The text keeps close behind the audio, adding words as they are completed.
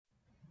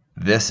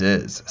This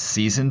is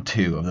Season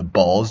 2 of the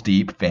Balls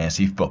Deep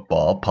Fantasy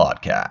Football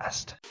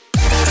Podcast.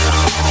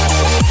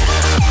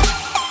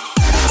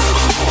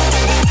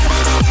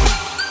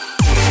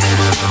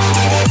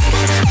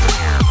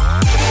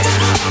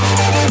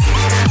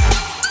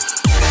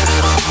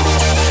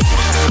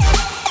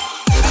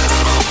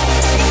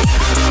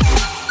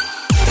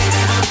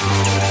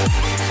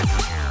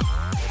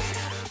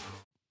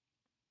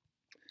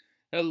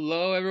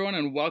 Hello, everyone,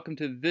 and welcome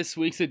to this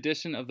week's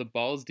edition of the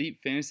Balls Deep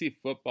Fantasy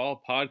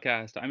Football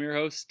Podcast. I'm your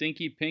host,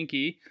 Stinky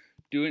Pinky,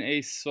 doing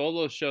a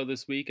solo show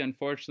this week.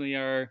 Unfortunately,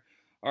 our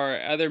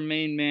other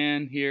main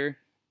man here,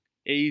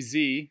 AZ,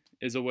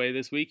 is away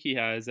this week. He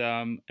has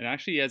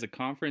he has a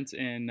conference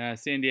in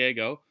San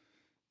Diego.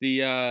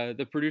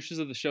 The producers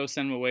of the show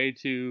sent him away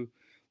to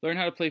learn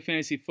how to play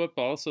fantasy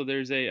football. So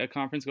there's a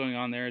conference going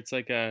on there. It's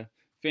like a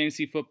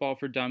fantasy football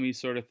for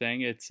dummies sort of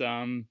thing.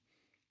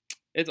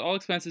 It's all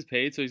expenses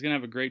paid, so he's going to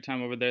have a great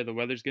time over there. The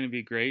weather's going to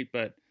be great,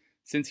 but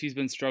since he's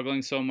been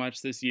struggling so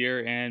much this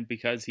year, and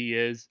because he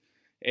is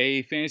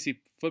a fantasy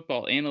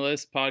football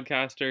analyst,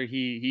 podcaster,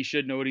 he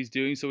should know what he's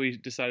doing, so we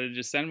decided to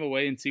just send him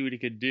away and see what he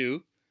could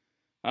do.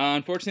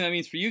 Unfortunately, that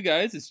means for you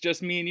guys, it's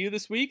just me and you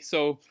this week,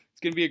 so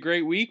it's going to be a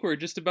great week. We're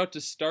just about to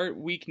start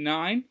week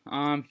 9.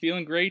 I'm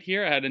feeling great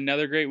here. I had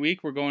another great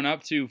week. We're going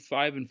up to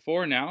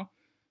 5-4 now,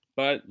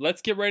 but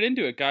let's get right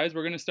into it, guys.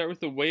 We're going to start with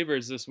the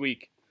waivers this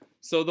week.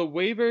 So the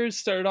waivers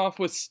started off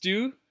with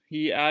Stu.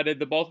 He added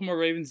the Baltimore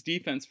Ravens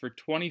defense for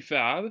 20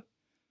 fab.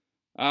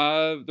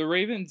 The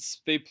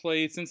Ravens, they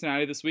play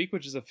Cincinnati this week,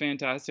 which is a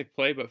fantastic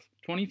play, but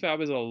 20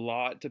 fab is a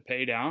lot to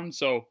pay down.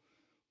 So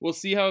we'll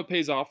see how it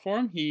pays off for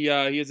him. He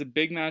has a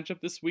big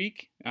matchup this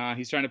week.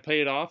 He's trying to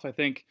pay it off. I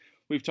think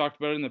we've talked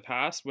about it in the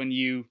past. When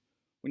you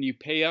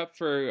pay up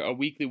for a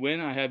weekly win,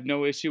 I have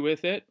no issue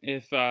with it.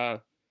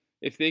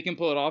 If they can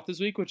pull it off this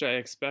week, which I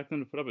expect them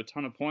to put up a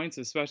ton of points,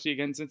 especially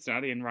against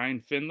Cincinnati and Ryan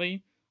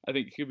Finley, I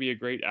think it could be a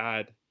great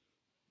add.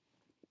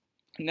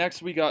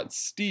 Next, we got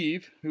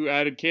Steve, who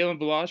added Kalen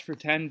Ballage for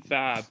 10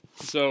 fab.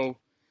 So,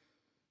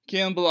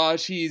 Kalen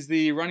Ballage, he's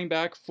the running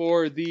back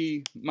for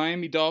the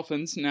Miami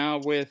Dolphins.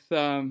 Now, with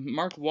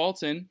Mark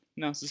Walton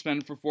now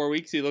suspended for 4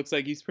 weeks, he looks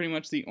like he's pretty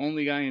much the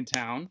only guy in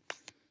town.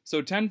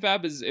 So, 10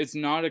 fab it's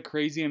not a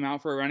crazy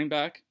amount for a running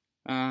back.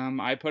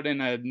 I put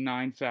in a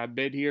 9 fab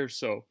bid here,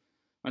 so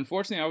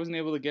unfortunately, I wasn't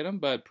able to get him,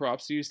 but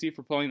props to you, Steve,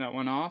 for pulling that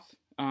one off.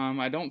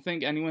 I don't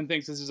think anyone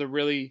thinks this is a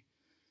really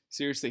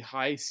seriously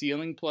high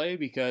ceiling play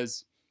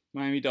because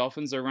Miami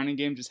Dolphins, their running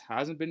game just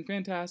hasn't been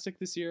fantastic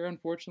this year,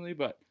 unfortunately,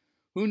 but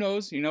who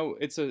knows? You know,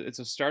 it's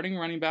a starting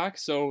running back,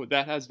 so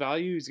that has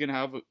value. He's going to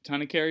have a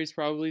ton of carries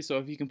probably, so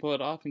if he can pull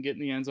it off and get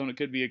in the end zone, it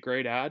could be a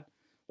great add.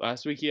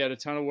 Last week, he had a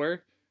ton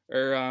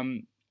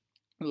of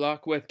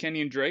luck with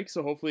Kenyon Drake,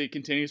 so hopefully it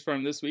continues for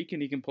him this week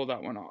and he can pull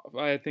that one off.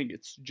 I think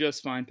it's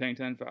just fine paying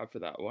 10 fab for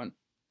that one.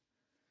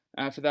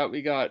 After that,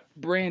 we got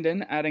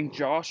Brandon adding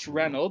Josh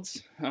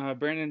Reynolds.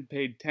 Brandon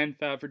paid 10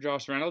 fab for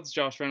Josh Reynolds.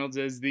 Josh Reynolds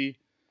is the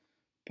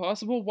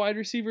possible wide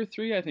receiver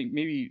 3. I think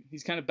maybe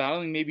he's kind of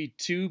battling maybe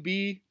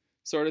 2B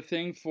sort of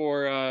thing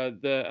for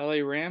the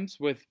LA Rams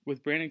with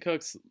Brandon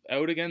Cooks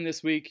out again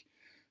this week.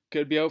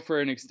 Could be out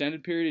for an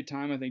extended period of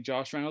time. I think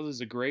Josh Reynolds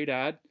is a great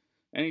add.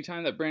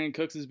 Anytime that Brandon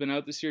Cooks has been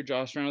out this year,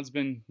 Josh Reynolds has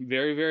been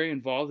very, very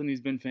involved, and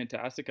he's been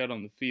fantastic out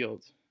on the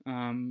field.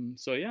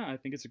 So, yeah, I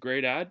think it's a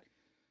great add.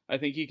 I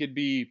think he could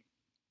be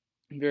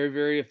very,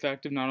 very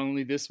effective not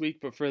only this week,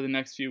 but for the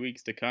next few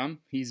weeks to come.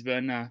 He's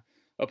been a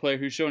player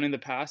who's shown in the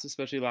past,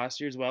 especially last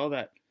year as well,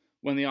 that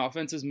when the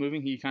offense is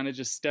moving, he kind of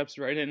just steps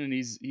right in, and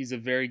he's a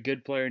very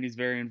good player, and he's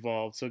very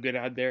involved. So, good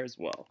add there as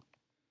well.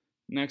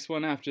 Next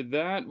one after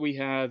that, we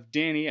have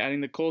Danny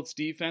adding the Colts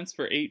defense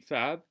for 8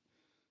 fab.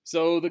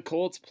 So the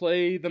Colts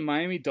play the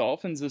Miami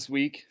Dolphins this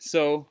week.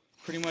 So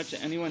pretty much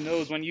anyone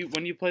knows when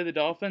you play the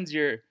Dolphins,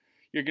 you're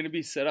going to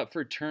be set up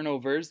for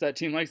turnovers. That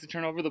team likes to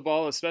turn over the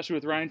ball, especially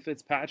with Ryan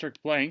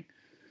Fitzpatrick playing.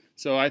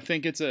 So I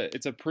think it's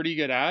a pretty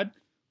good add.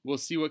 We'll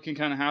see what can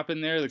kind of happen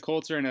there. The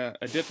Colts are in a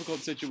difficult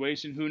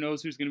situation. Who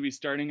knows who's going to be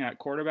starting at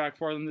quarterback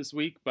for them this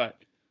week? But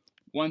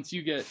once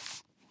you get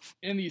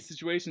in these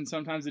situations,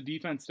 sometimes the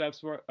defense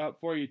steps up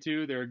for you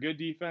too. They're a good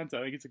defense.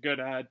 I think it's a good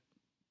add.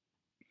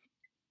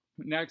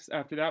 Next,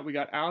 after that, we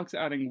got Alex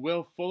adding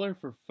Will Fuller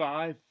for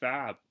 5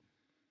 fab.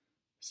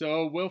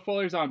 So Will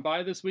Fuller's on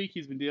bye this week.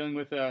 He's been dealing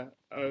with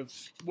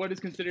what is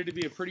considered to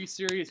be a pretty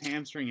serious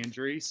hamstring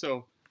injury.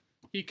 So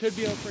he could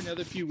be out for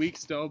another few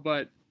weeks still.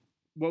 But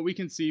what we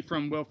can see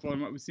from Will Fuller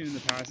and what we've seen in the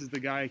past is the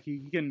guy,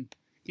 he can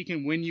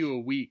win you a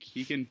week.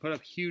 He can put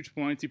up huge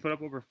points. He put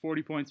up over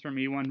 40 points for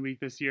me one week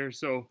this year.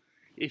 So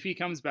if he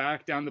comes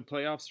back down the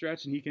playoff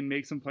stretch and he can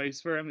make some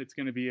plays for him, it's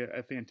going to be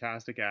a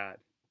fantastic add.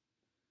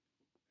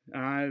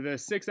 The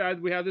 6th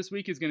ad we have this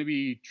week is going to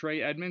be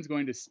Trey Edmonds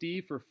going to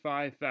Steve for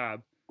 5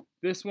 fab.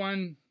 This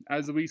one,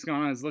 as the week's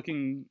gone on, is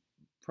looking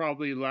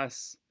probably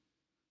less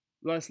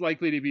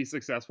likely to be a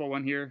successful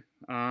one here.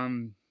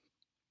 It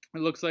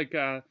looks like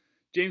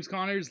James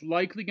Conner's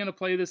likely going to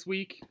play this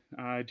week.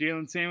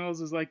 Jalen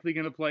Samuels is likely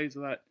going to play,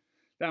 so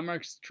that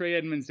marks Trey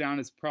Edmonds down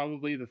as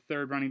probably the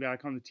 3rd running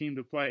back on the team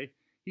to play.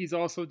 He's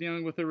also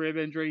dealing with a rib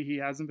injury. He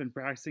hasn't been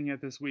practicing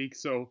yet this week,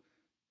 so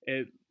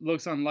it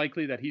looks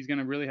unlikely that he's going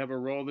to really have a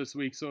role this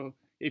week. So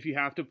if you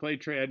have to play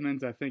Trey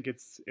Edmonds, I think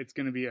it's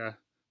going to be a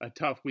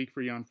tough week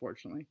for you,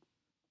 unfortunately.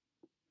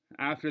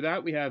 After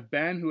that, we have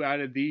Ben, who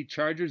added the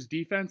Chargers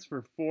defense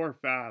for 4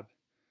 fab.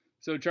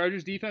 So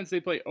Chargers defense, they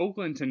play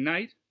Oakland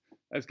tonight.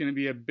 That's going to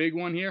be a big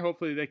one here.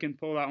 Hopefully they can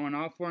pull that one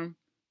off for him.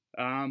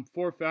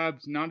 4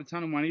 fabs, not a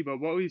ton of money, but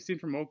what we've seen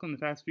from Oakland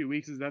the past few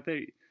weeks is that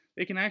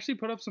they can actually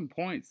put up some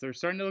points. They're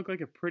starting to look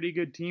like a pretty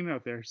good team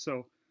out there.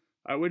 So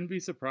I wouldn't be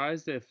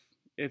surprised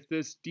if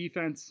this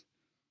defense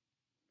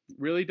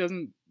really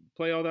doesn't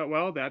play all that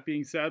well. That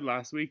being said,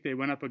 last week they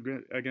went up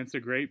against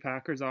a great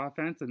Packers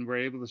offense and were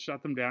able to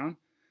shut them down.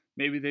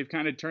 Maybe they've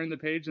kind of turned the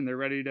page and they're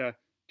ready to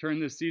turn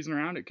this season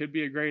around. It could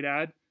be a great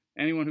ad.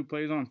 Anyone who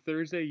plays on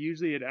Thursday,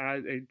 usually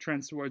it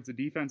trends towards the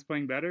defense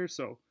playing better,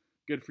 so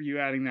good for you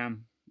adding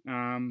them.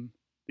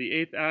 The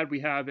 8th ad we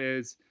have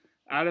is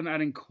Adam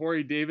adding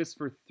Corey Davis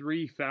for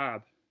 3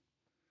 fab.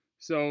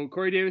 So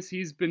Corey Davis,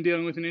 he's been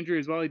dealing with an injury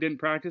as well. He didn't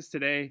practice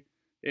today.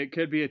 It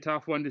could be a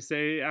tough one to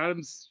say.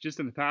 Adams, just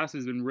in the past,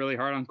 has been really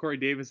hard on Corey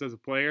Davis as a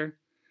player.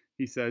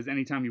 He says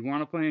anytime you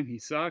want to play him, he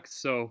sucks.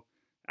 So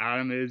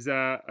Adam is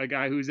a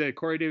guy who's a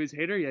Corey Davis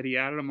hater, yet he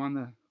added him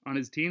on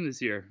his team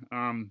this year.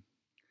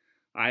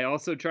 I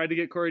also tried to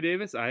get Corey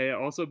Davis. I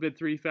also bid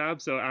 3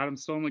 fab, so Adam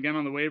stole him again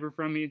on the waiver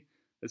from me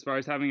as far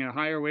as having a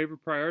higher waiver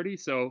priority.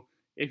 So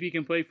if he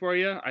can play for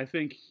you, I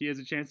think he has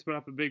a chance to put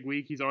up a big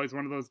week. He's always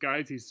one of those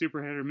guys. He's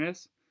super hit or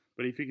miss,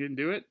 but if he can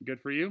do it,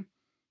 good for you.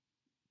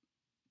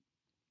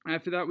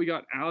 After that, we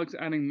got Alex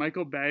adding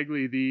Michael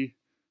Bagley,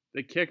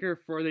 the kicker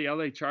for the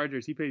LA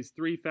Chargers. He pays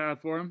 3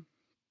 fab for him.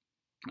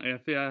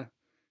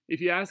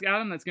 If you ask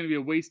Adam, that's going to be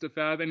a waste of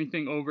fab.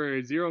 Anything over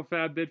a 0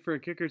 fab bid for a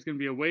kicker is going to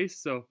be a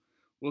waste. So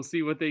we'll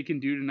see what they can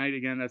do tonight.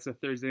 Again, that's a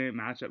Thursday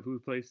night matchup. Who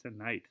plays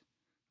tonight?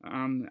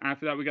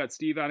 After that, we got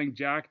Steve adding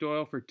Jack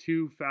Doyle for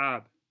 2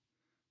 fab.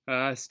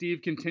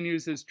 Steve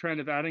continues his trend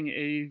of adding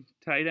a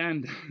tight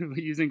end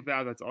using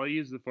fab. That's all he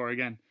uses it for.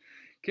 Again,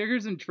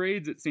 kickers and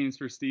trades, it seems,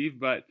 for Steve.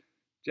 But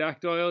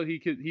Jack Doyle,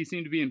 he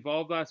seemed to be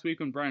involved last week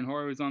when Brian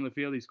Hoyer was on the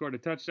field. He scored a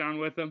touchdown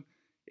with him.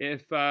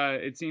 If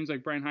it seems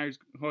like Brian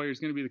Hoyer is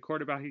going to be the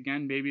quarterback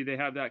again, maybe they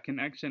have that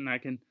connection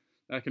that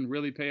can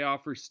really pay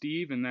off for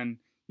Steve, and then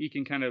he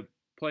can kind of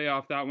play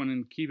off that one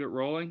and keep it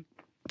rolling.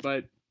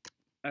 But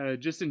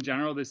just in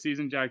general, this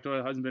season, Jack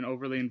Doyle hasn't been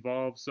overly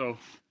involved. So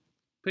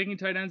picking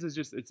tight ends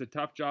it's a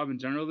tough job in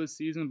general this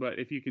season. But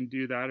if you can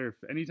do that, or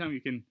if anytime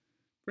you can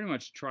pretty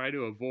much try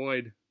to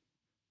avoid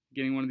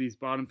getting one of these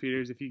bottom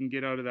feeders, if you can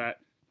get out of that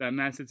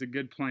mess, it's a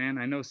good plan.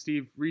 I know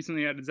Steve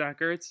recently added Zach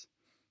Ertz.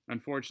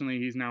 Unfortunately,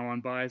 he's now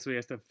on bye, so he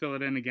has to fill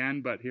it in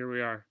again, but here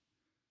we are.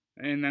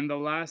 And then the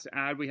last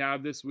ad we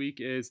have this week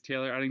is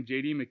Taylor adding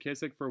J.D.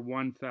 McKissic for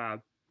 1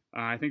 fab.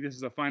 I think this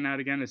is a fine ad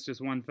again. It's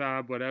just 1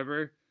 fab,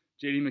 whatever.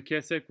 J.D.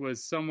 McKissic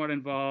was somewhat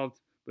involved,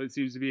 but it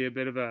seems to be a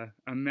bit of a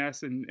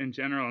mess in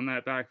general in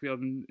that backfield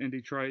in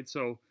Detroit.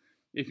 So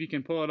if he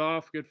can pull it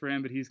off, good for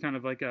him, but he's kind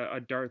of like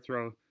a dart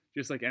throw,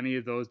 just like any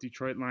of those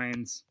Detroit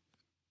Lions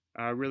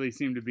really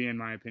seem to be, in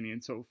my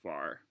opinion, so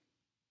far.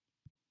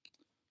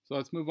 So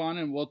let's move on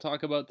and we'll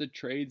talk about the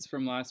trades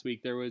from last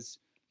week. There was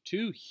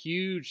 2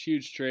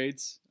 huge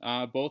trades,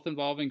 both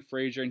involving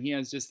Frazier, and he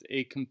has just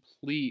a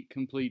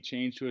complete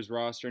change to his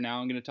roster. Now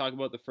I'm going to talk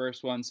about the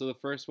first one. So the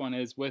first one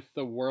is with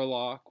the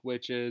Warlock,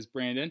 which is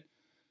Brandon.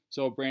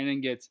 So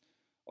Brandon gets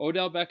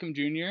Odell Beckham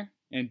Jr.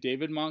 and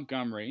David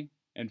Montgomery,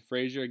 and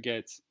Frazier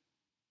gets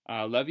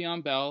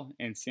Le'Veon Bell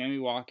and Sammy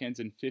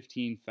Watkins in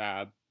 15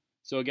 fab.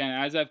 So again,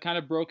 as I've kind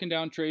of broken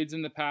down trades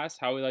in the past,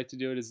 how we like to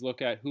do it is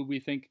look at who we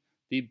think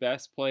the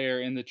best player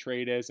in the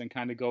trade is and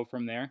kind of go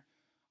from there.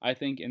 I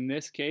think in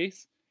this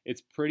case, it's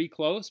pretty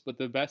close, but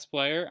the best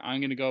player I'm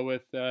going to go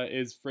with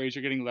is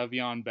Frazier getting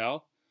Le'Veon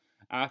Bell.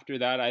 After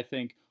that, I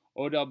think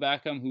Odell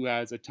Beckham, who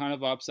has a ton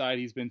of upside.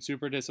 He's been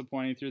super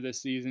disappointing through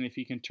this season. If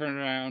he can turn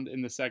around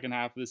in the second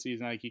half of the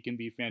season, I think he can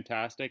be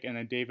fantastic. And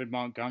then David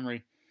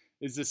Montgomery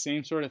is the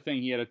same sort of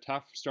thing. He had a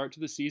tough start to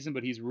the season,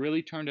 but he's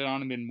really turned it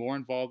on and been more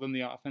involved in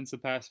the offense the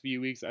past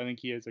few weeks. I think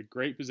he has a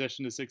great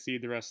position to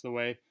succeed the rest of the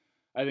way.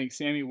 I think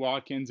Sammy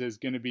Watkins is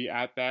going to be,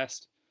 at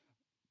best,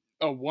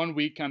 a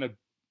 1-week kind of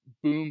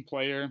boom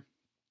player.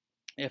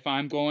 If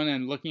I'm going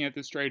and looking at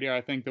this trade here,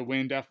 I think the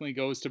win definitely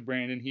goes to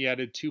Brandon. He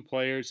added 2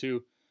 players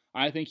who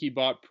I think he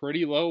bought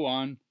pretty low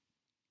on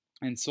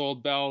and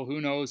sold Bell. Who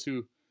knows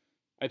who?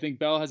 I think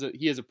Bell has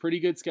a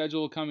pretty good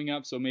schedule coming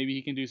up, so maybe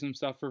he can do some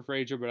stuff for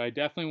Frazier, but I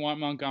definitely want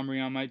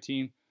Montgomery on my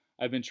team.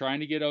 I've been trying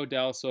to get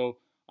Odell, so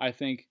I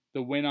think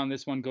the win on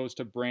this one goes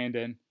to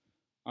Brandon.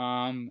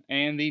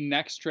 And the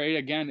next trade,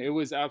 again, it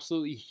was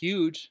absolutely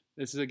huge.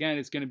 This is, again,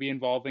 it's going to be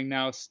involving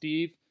now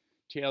Steve,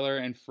 Taylor,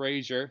 and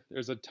Frazier.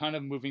 There's a ton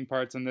of moving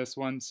parts in this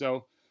one.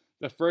 So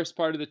the first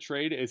part of the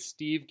trade is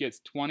Steve gets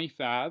 20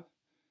 fab.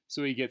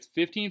 So he gets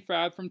 15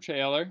 fab from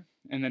Taylor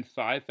and then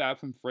 5 fab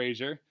from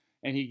Frazier.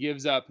 And he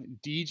gives up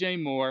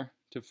DJ Moore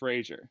to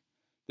Frazier.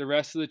 The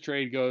rest of the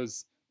trade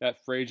goes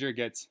that Frazier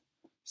gets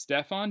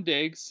Stephon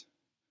Diggs,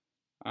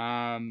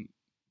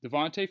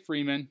 Devontae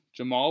Freeman,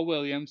 Jamal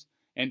Williams,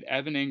 and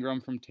Evan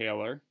Ingram from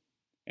Taylor.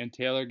 And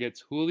Taylor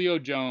gets Julio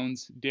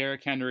Jones,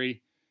 Derrick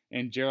Henry,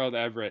 and Gerald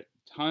Everett.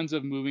 Tons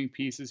of moving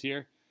pieces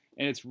here.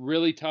 And it's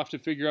really tough to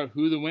figure out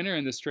who the winner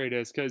in this trade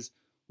is, because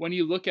when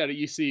you look at it,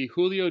 you see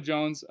Julio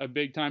Jones, a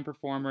big-time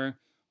performer,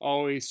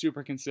 always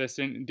super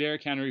consistent, and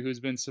Derrick Henry, who's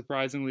been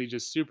surprisingly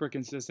just super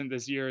consistent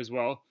this year as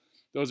well.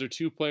 Those are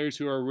two players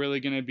who are really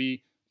going to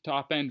be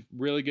top-end,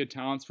 really good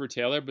talents for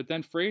Taylor. But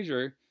then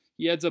Frazier,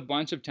 he adds a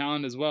bunch of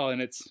talent as well,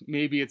 and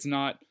maybe it's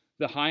not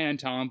the high-end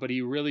talent, but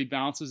he really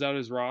balances out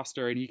his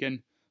roster, and he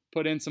can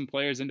put in some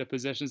players into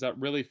positions that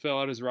really fill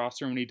out his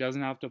roster when he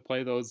doesn't have to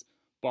play those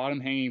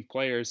bottom-hanging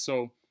players.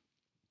 So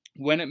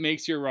when it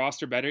makes your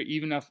roster better,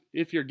 even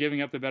if you're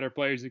giving up the better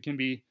players, it can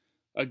be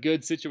a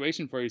good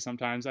situation for you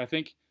sometimes. I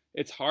think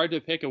it's hard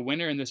to pick a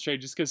winner in this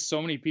trade just because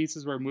so many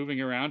pieces were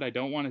moving around. I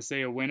don't want to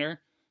say a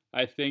winner.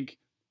 I think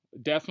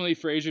definitely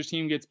Frazier's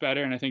team gets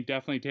better, and I think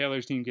definitely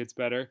Taylor's team gets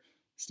better.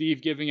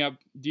 Steve giving up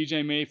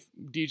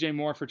DJ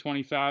Moore for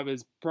 25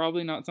 is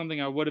probably not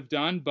something I would have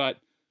done, but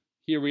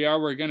here we are.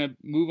 We're going to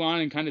move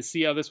on and kind of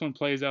see how this one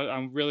plays out.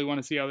 I really want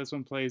to see how this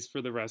one plays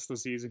for the rest of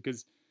the season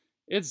because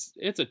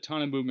it's a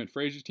ton of movement.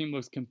 Frazier's team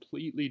looks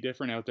completely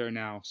different out there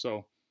now.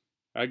 So,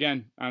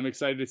 again, I'm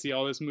excited to see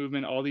all this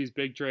movement, all these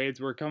big trades.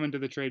 We're coming to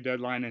the trade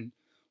deadline, and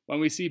when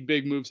we see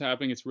big moves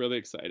happening, it's really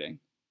exciting.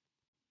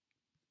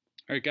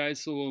 All right, guys,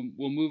 so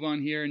we'll move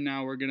on here.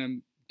 Now we're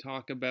going to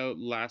talk about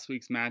last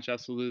week's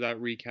matchups. We'll do that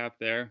recap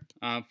there.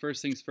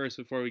 First things first,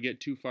 before we get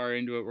too far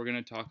into it, we're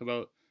going to talk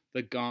about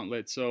the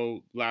gauntlet.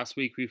 So last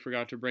week we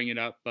forgot to bring it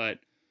up, but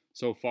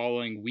so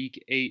following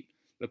week 8,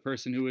 the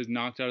person who was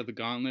knocked out of the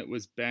gauntlet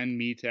was Ben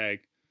Metag.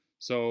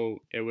 So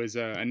it was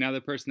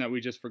another person that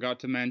we just forgot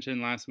to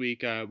mention last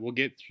week. We'll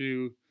get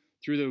through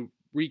the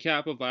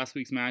recap of last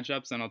week's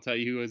matchups, and I'll tell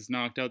you who was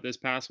knocked out this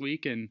past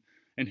week and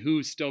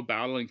who's still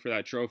battling for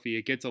that trophy.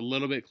 It gets a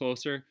little bit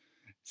closer.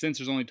 Since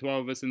there's only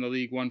 12 of us in the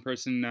league, one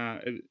person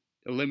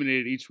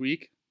eliminated each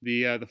week.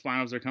 The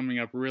finals are coming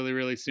up really,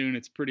 really soon.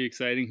 It's pretty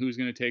exciting who's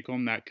going to take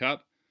home that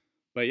cup.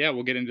 But yeah,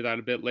 we'll get into that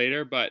a bit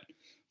later. But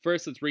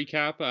first, let's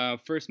recap.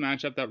 First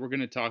matchup that we're going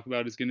to talk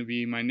about is going to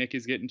be My Nick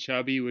is Getting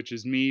Chubby, which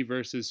is me,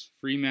 versus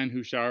Free Men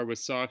Who Shower with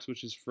Socks,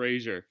 which is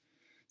Frazier.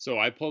 So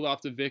I pulled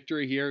off the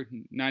victory here,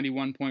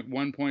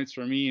 91.1 points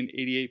for me and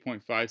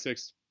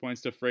 88.56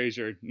 points to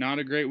Frazier. Not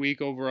a great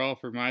week overall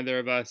for either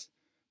of us,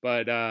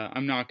 but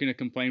I'm not going to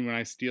complain when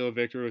I steal a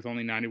victory with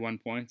only 91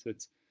 points.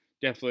 It's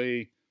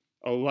definitely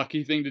a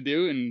lucky thing to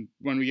do, and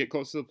when we get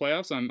close to the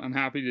playoffs, I'm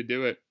happy to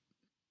do it.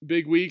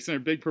 Big weeks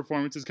and big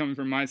performances coming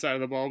from my side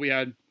of the ball. We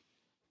had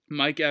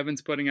Mike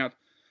Evans putting up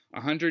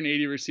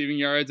 180 receiving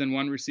yards and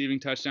 1 receiving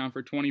touchdown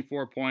for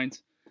 24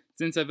 points.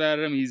 Since I've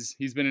added him,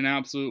 he's been an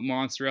absolute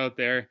monster out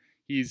there.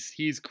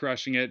 He's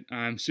crushing it.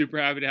 I'm super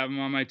happy to have him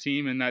on my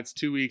team, and that's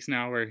 2 weeks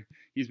now where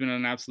he's been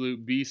an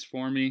absolute beast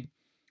for me.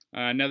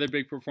 Another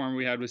big performer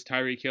we had was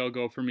Tyreek Hill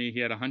go for me. He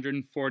had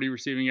 140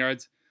 receiving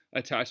yards,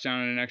 a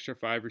touchdown, and an extra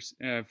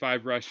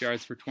 5 rush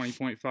yards for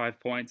 20.5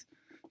 points.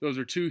 Those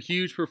are 2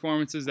 huge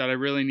performances that I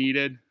really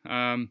needed.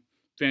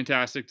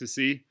 Fantastic to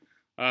see.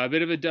 A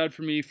bit of a dud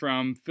for me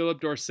from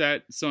Philip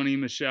Dorsett, Sony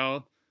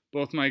Michel,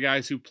 both my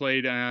guys who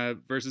played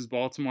versus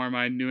Baltimore.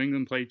 My New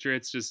England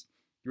Patriots just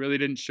really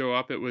didn't show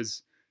up. It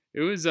was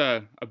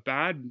a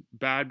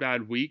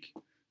bad week.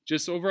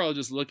 Just overall,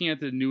 just looking at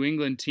the New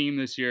England team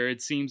this year,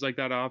 it seems like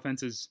that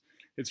offense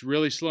it's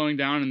really slowing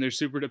down, and they're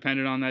super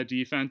dependent on that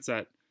defense.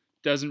 That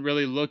doesn't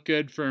really look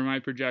good for my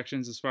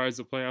projections as far as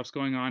the playoffs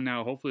going on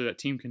now. Hopefully that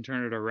team can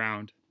turn it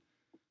around.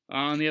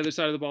 On the other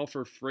side of the ball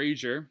for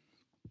Frazier,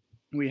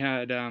 we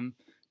had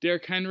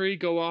Derrick Henry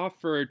go off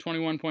for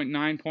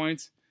 21.9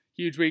 points.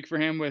 Huge week for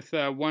him with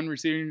 1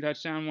 receiving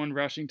touchdown, 1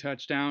 rushing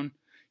touchdown.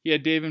 He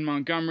had David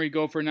Montgomery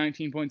go for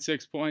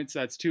 19.6 points.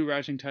 That's 2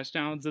 rushing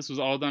touchdowns. This was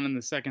all done in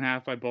the second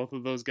half by both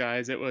of those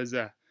guys. It was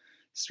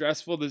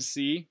stressful to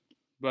see,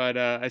 but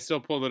I still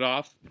pulled it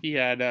off. He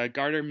had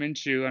Gardner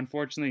Minshew,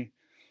 unfortunately,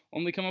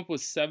 only come up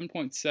with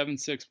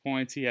 7.76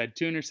 points. He had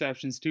 2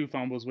 interceptions, 2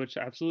 fumbles, which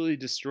absolutely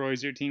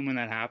destroys your team when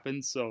that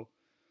happens. So,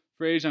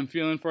 Frage, I'm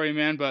feeling for you,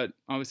 man, but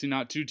obviously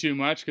not too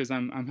much because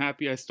I'm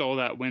happy I stole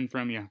that win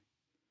from you.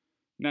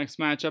 Next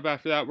matchup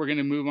after that, we're going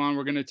to move on.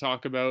 We're going to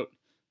talk about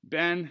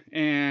Ben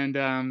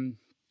and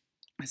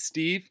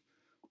Steve.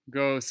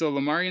 So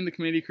Lamar and the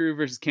committee crew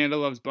versus Canada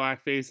Loves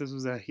Blackface. This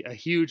was a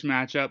huge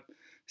matchup.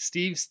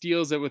 Steve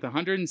steals it with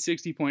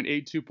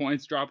 160.82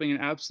 points, dropping an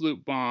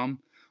absolute bomb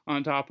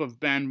on top of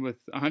Ben with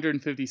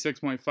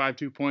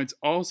 156.52 points,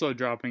 also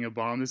dropping a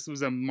bomb. This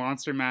was a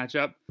monster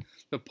matchup.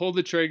 The pull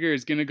the trigger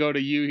is going to go to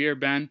you here,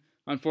 Ben.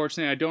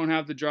 Unfortunately, I don't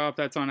have the drop.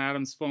 That's on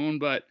Adam's phone,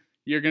 but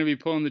you're going to be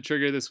pulling the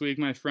trigger this week,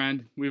 my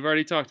friend. We've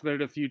already talked about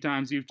it a few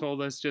times. You've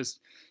told us just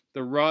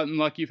the rotten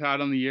luck you've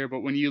had on the year,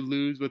 but when you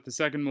lose with the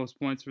second most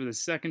points for the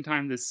second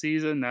time this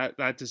season,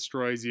 that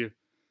destroys you.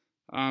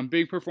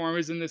 Big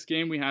performers in this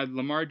game. We had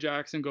Lamar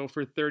Jackson go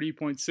for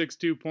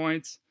 30.62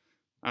 points.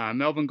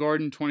 Melvin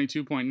Gordon,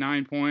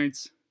 22.9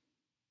 points.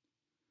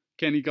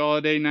 Kenny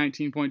Golladay,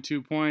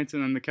 19.2 points.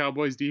 And then the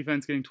Cowboys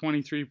defense getting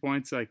 23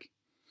 points. Like,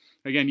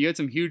 again, you had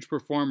some huge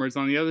performers.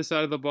 On the other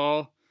side of the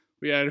ball,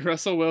 we had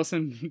Russell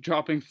Wilson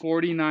dropping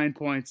 49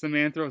 points. The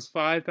man throws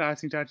 5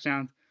 passing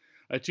touchdowns,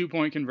 a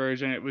 2-point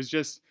conversion. It was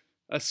just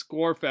a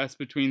score fest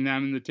between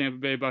them and the Tampa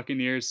Bay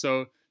Buccaneers.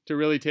 So to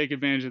really take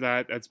advantage of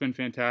that, that's been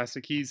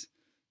fantastic.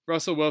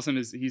 Russell Wilson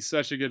he's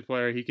such a good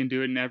player. He can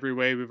do it in every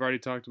way. We've already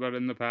talked about it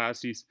in the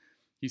past. He's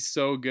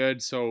so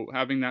good. So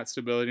having that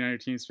stability on your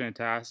team is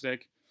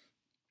fantastic.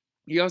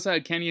 You also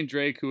had Kenyon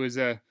Drake, who was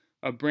a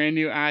brand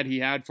new ad he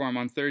had for him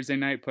on Thursday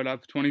night, put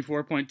up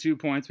 24.2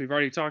 points. We've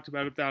already talked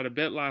about that a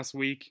bit last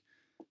week.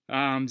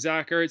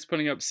 Zach Ertz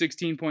putting up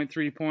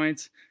 16.3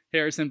 points.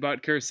 Harrison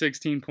Butker,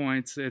 16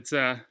 points. It's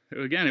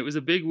again, it was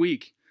a big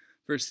week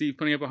for Steve,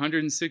 putting up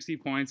 160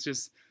 points.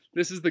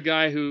 This is the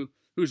guy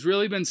who's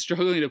really been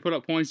struggling to put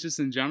up points just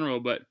in general,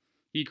 but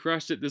he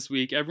crushed it this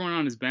week. Everyone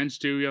on his bench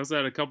too. He also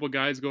had a couple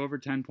guys go over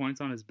 10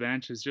 points on his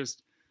bench. It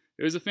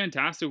was a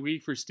fantastic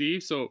week for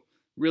Steve. So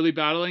really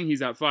battling.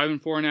 He's at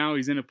 5-4 now.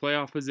 He's in a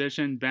playoff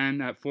position.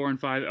 Ben at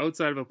 4-5,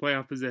 outside of a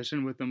playoff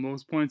position with the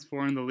most points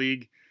for in the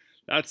league.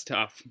 That's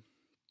tough.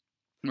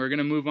 We're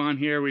gonna move on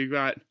here. We've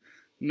got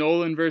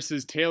Nolan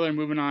versus Taylor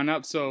moving on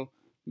up. So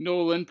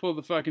Nolan pulled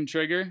the fucking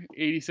trigger,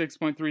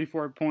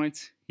 86.34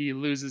 points. He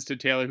loses to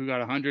Taylor, who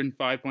got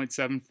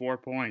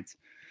 105.74 points.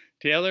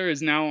 Taylor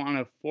is now on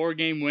a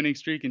 4-game winning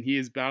streak, and he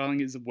is battling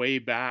his way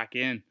back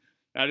in.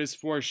 That is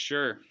for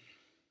sure.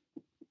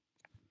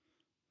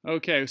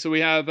 Okay, so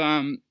we have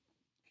on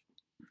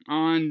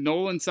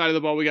Nolan's side of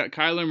the ball, we got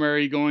Kyler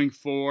Murray going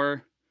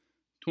for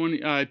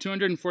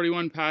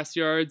 241 pass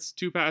yards,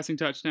 2 passing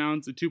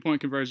touchdowns, a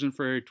 2-point conversion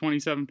for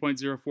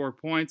 27.04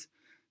 points.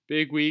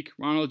 Big week.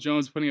 Ronald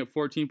Jones putting up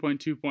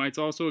 14.2 points.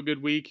 Also a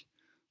good week.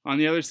 On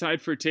the other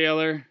side for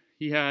Taylor,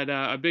 he had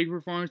a big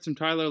performance from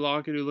Tyler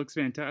Lockett, who looks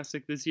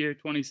fantastic this year,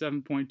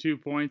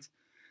 27.2 points.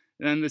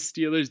 And then the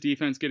Steelers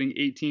defense getting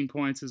 18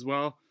 points as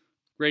well.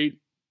 Great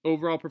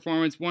overall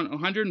performance.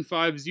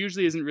 105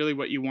 usually isn't really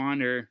what you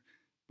want or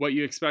what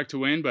you expect to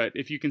win, but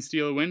if you can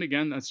steal a win,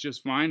 again, that's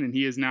just fine. And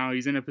he's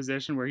in a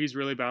position where he's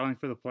really battling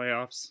for the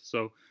playoffs.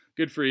 So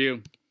good for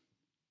you.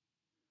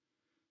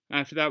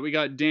 After that, we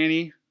got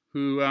Danny,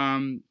 who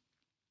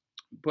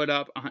put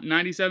up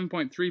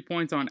 97.3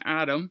 points on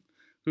Adam,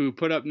 who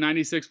put up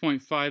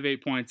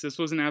 96.58 points. This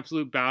was an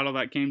absolute battle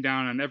that came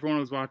down, and everyone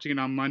was watching it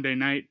on Monday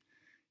night.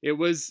 It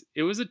was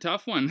a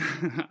tough one.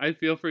 I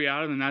feel for you,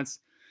 Adam, and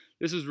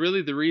this was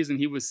really the reason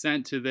he was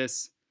sent to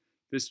this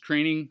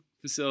training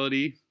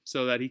facility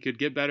so that he could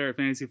get better at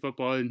fantasy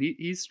football, and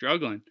he's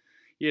struggling.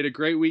 He had a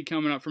great week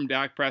coming up from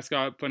Dak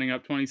Prescott, putting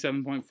up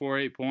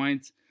 27.48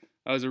 points.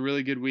 That was a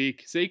really good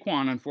week.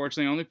 Saquon,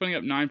 unfortunately, only putting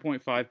up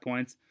 9.5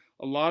 points.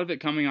 A lot of it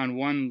coming on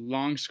one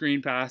long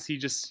screen pass.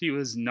 He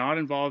was not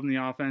involved in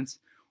the offense,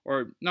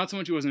 or not so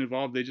much he wasn't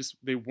involved.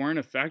 They weren't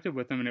effective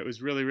with him, and it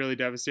was really, really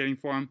devastating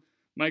for him.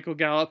 Michael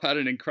Gallup had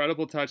an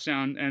incredible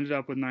touchdown, ended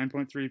up with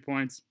 9.3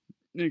 points.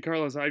 And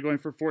Carlos Hyde going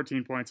for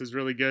 14 points is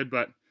really good,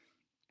 but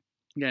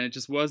again, it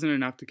just wasn't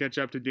enough to catch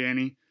up to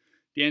Danny.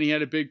 Danny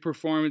had a big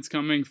performance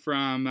coming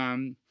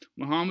from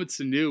Mohamed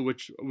Sanu,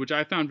 which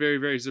I found very,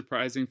 very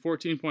surprising.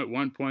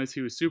 14.1 points. He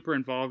was super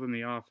involved in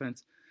the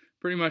offense.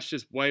 Pretty much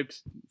just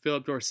wiped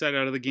Philip Dorsett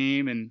out of the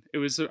game, and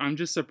I'm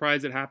just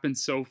surprised it happened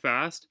so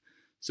fast.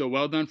 So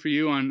well done for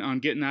you on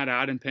getting that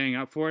out and paying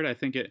up for it. I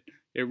think it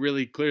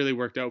really clearly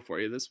worked out for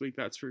you this week,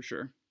 that's for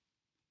sure.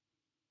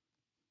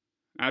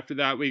 After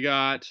that, we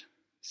got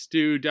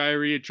Stu,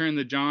 Diarrhea Churn,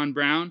 the John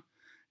Brown,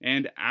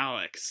 and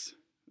Alex.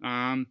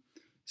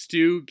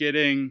 Stu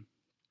getting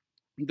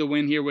the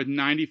win here with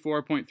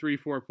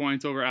 94.34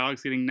 points over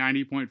Alex getting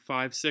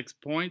 90.56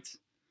 points.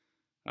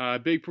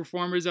 Big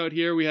performers out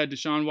here. We had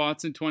Deshaun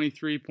Watson,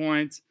 23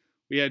 points.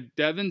 We had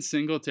Devin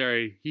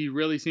Singletary. He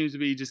really seems to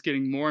be just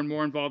getting more and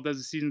more involved as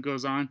the season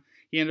goes on.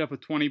 He ended up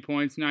with 20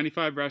 points,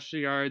 95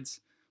 rushing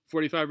yards,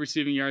 45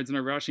 receiving yards, and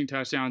a rushing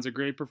touchdown. It's a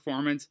great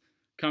performance.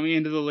 Coming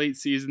into the late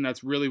season,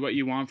 that's really what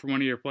you want from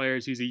one of your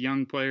players. He's a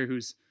young player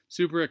who's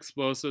super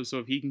explosive, so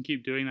if he can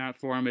keep doing that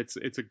for him, it's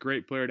a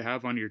great player to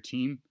have on your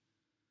team.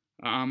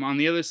 On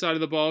the other side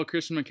of the ball,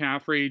 Christian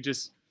McCaffrey,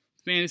 just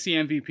fantasy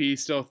MVP,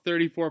 still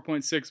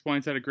 34.6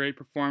 points, had a great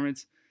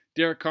performance.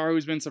 Derek Carr,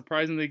 who's been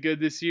surprisingly good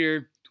this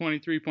year,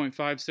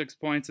 23.56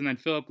 points. And then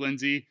Philip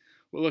Lindsay,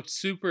 who looked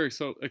super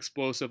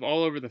explosive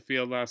all over the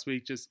field last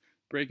week, just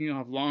breaking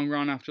off long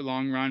run after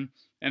long run,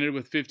 ended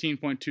with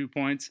 15.2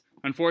 points.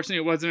 Unfortunately,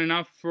 it wasn't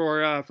enough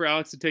for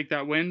Alex to take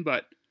that win,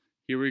 but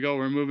here we go.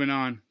 We're moving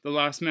on. The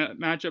last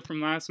matchup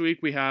from last week,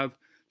 we have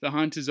the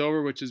hunt is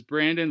over, which is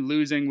Brandon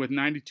losing with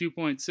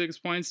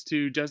 92.6 points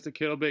to just a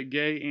little bit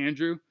gay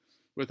Andrew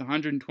with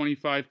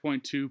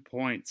 125.2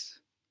 points.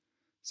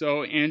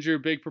 So Andrew,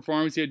 big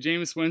performance. He had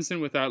Jameis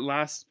Winston with that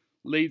last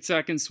late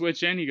second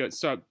switch in. He got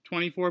stopped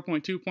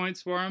 24.2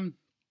 points for him.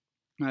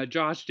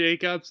 Josh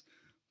Jacobs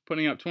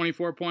putting up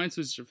 24 points,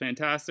 which is a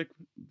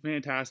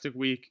fantastic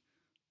week.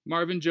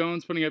 Marvin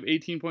Jones putting up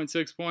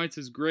 18.6 points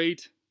is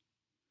great.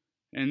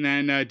 And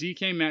then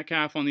DK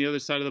Metcalf on the other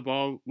side of the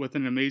ball with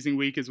an amazing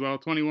week as well,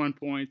 21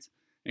 points.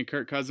 And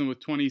Kirk Cousins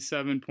with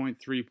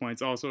 27.3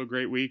 points, also a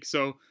great week.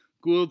 So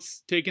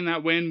Gould's taking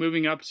that win,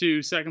 moving up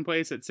to second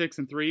place at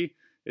 6-3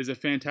 is a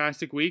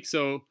fantastic week.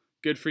 So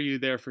good for you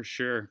there for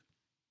sure.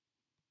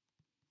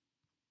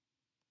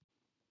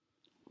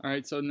 All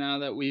right, so now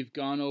that we've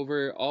gone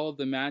over all of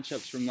the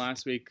matchups from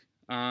last week,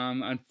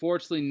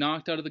 unfortunately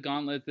knocked out of the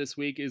gauntlet this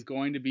week is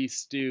going to be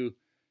Stu.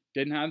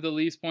 Didn't have the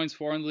least points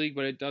for in the league,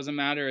 but it doesn't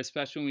matter,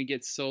 especially when we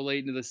get so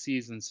late into the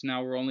season. So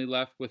now we're only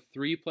left with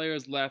 3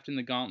 players left in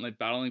the gauntlet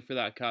battling for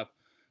that cup.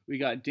 We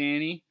got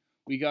Danny,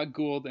 we got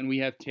Gould, and we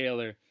have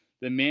Taylor.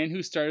 The man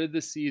who started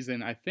the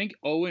season, I think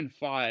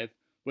 0-5,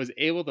 was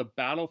able to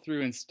battle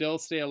through and still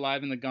stay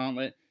alive in the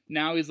gauntlet.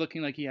 Now he's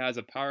looking like he has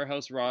a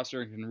powerhouse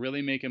roster and can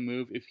really make a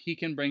move. If he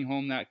can bring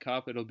home that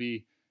cup, it'll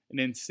be an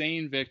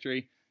insane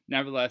victory.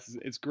 Nevertheless,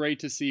 it's great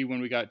to see when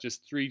we got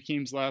just 3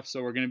 teams left,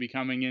 so we're going to be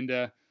coming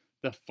into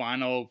the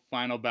final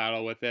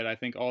battle with it. I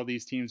think all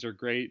these teams are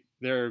great.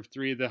 They're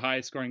 3 of the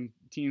highest scoring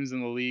teams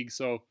in the league,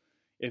 so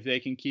if they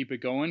can keep it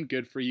going,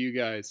 good for you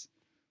guys.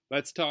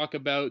 Let's talk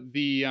about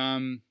the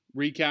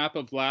recap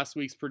of last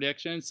week's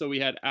predictions. So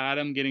we had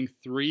Adam getting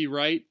 3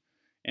 right,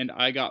 and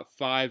I got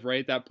 5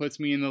 right. That puts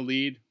me in the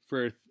lead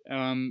for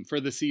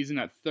the season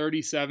at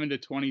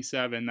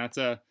 37-27.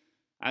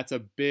 That's a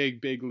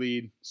big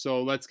lead.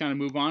 So let's kind of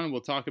move on and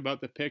we'll talk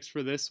about the picks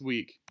for this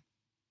week.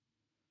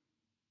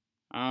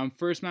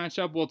 First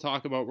matchup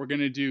we're going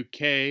to do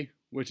K,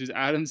 which is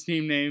Adam's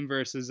team name,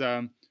 versus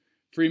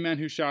Free Men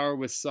Who Shower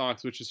with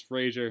Socks, which is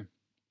Fraser.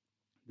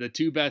 The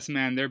 2 best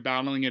men, they're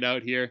battling it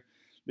out here.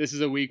 This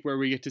is a week where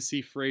we get to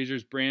see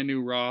Fraser's brand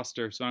new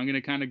roster. So I'm going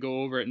to kind of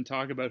go over it and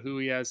talk about who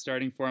he has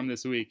starting for him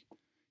this week.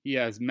 He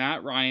has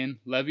Matt Ryan,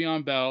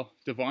 Le'Veon Bell,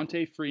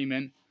 Devontae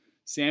Freeman,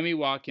 Sammy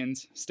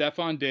Watkins,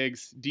 Stephon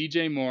Diggs,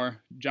 DJ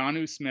Moore,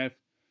 Jonnu Smith,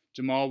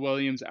 Jamal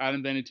Williams,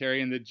 Adam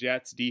Vinatieri, and the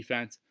Jets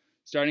defense.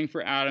 Starting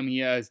for Adam, he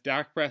has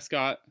Dak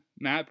Prescott,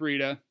 Matt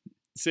Breida,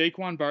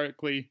 Saquon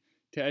Barkley,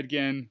 Ted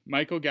Ginn,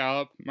 Michael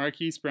Gallup,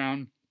 Marquise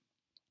Brown,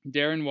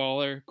 Darren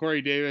Waller,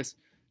 Corey Davis,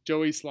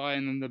 Joey Sly,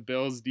 and then the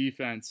Bills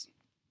defense.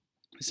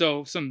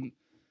 So some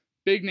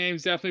big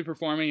names definitely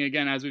performing.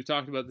 Again, as we've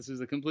talked about, this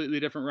is a completely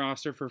different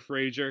roster for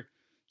Frazier.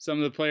 Some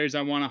of the players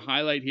I want to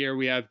highlight here,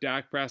 we have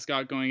Dak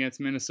Prescott going against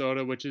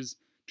Minnesota, which is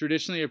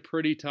traditionally a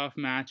pretty tough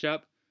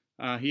matchup.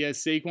 He has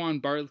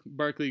Saquon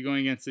Barkley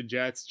going against the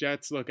Jets.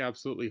 Jets look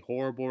absolutely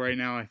horrible right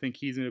now. I think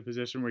he's in a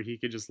position where he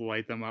could just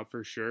light them up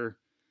for sure.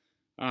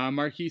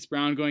 Marquise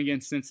Brown going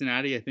against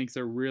Cincinnati, I think is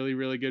a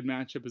really good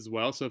matchup as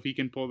well. So if he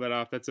can pull that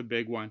off, that's a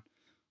big one.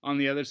 On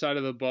the other side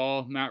of the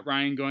ball, Matt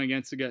Ryan going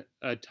against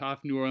a tough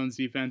New Orleans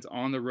defense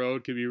on the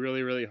road could be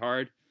really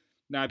hard.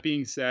 That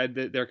being said,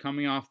 that they're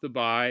coming off the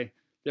bye.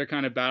 They're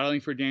kind of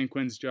battling for Dan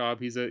Quinn's job.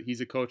 He's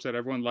a coach that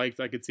everyone likes.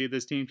 I could see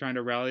this team trying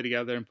to rally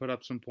together and put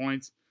up some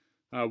points.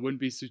 Wouldn't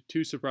be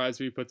too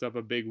surprised if he puts up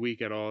a big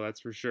week at all, that's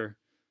for sure.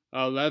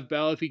 Lev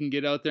Bell, if he can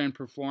get out there and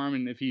perform,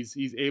 and if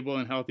he's able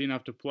and healthy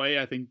enough to play,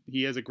 I think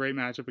he has a great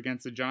matchup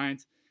against the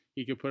Giants.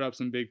 He could put up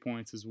some big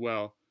points as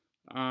well.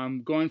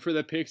 Going for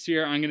the picks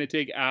here, I'm going to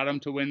take Adam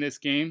to win this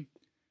game.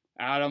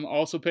 Adam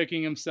also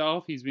picking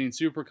himself. He's being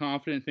super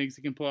confident, thinks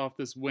he can pull off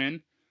this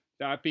win.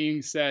 That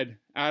being said,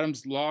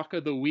 Adam's lock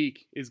of the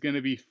week is going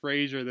to be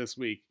Frazier this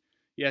week.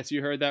 Yes,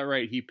 you heard that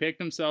right. He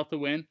picked himself to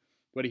win,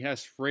 but he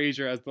has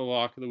Frazier as the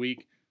lock of the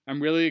week.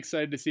 I'm really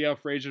excited to see how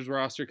Frazier's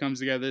roster comes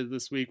together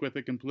this week with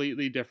a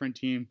completely different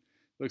team.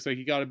 Looks like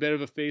he got a bit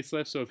of a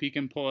facelift, so if he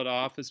can pull it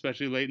off,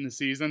 especially late in the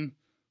season,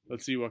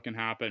 let's see what can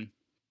happen.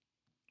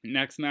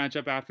 Next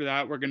matchup after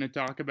that we're going to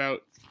talk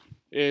about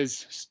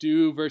is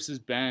Stu versus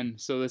Ben.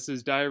 So this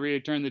is Diarrhea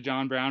Turn the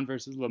John Brown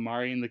versus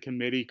Lamari and the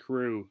committee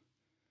crew.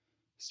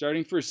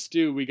 Starting for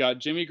Stu, we got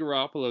Jimmy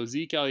Garoppolo,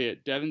 Zeke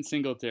Elliott, Devin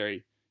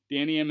Singletary,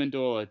 Danny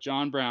Amendola,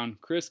 John Brown,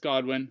 Chris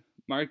Godwin,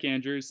 Mark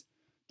Andrews,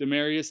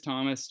 Demaryius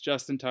Thomas,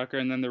 Justin Tucker,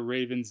 and then the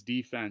Ravens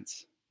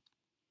defense.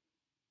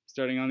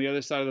 Starting on the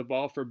other side of the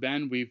ball for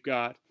Ben, we've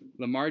got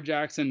Lamar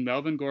Jackson,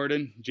 Melvin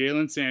Gordon,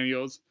 Jalen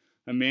Samuels,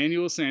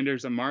 Emmanuel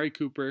Sanders, Amari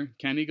Cooper,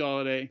 Kenny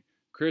Golladay,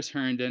 Chris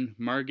Herndon,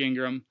 Mark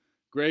Ingram,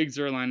 Greg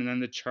Zuerlein, and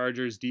then the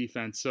Chargers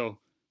defense. So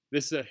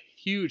this is a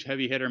huge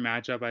heavy hitter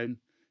matchup. I'm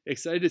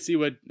excited to see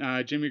what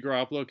Jimmy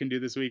Garoppolo can do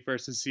this week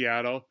versus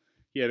Seattle.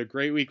 He had a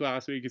great week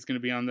last week. It's going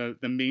to be on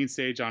the main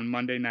stage on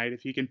Monday night.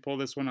 If he can pull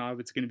this one off,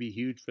 it's going to be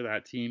huge for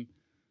that team.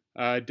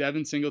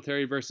 Devin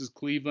Singletary versus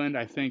Cleveland.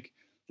 I think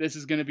this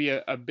is going to be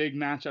a big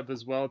matchup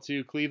as well,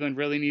 too. Cleveland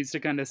really needs to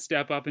kind of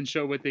step up and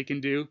show what they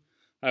can do.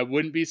 I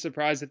wouldn't be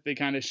surprised if they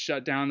kind of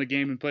shut down the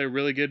game and play a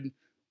really good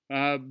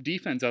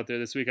defense out there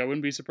this week. I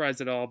wouldn't be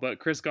surprised at all. But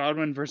Chris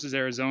Godwin versus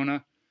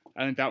Arizona,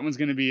 I think that one's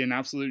going to be an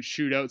absolute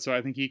shootout, so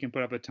I think he can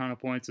put up a ton of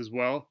points as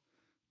well.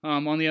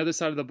 On the other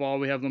side of the ball,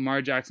 we have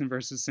Lamar Jackson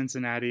versus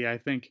Cincinnati. I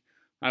think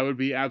I would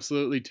be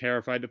absolutely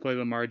terrified to play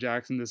Lamar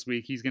Jackson this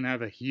week. He's going to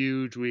have a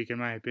huge week, in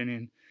my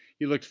opinion.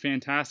 He looked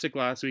fantastic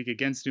last week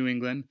against New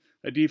England,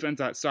 a defense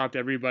that stopped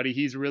everybody.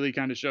 He's really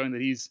kind of showing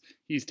that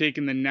he's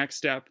taken the next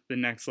step, the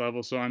next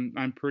level. So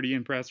I'm pretty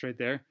impressed right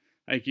there.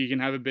 I think he can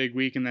have a big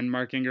week, and then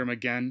Mark Ingram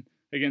again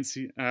against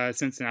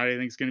Cincinnati. I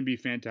think it's going to be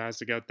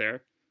fantastic out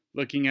there.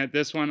 Looking at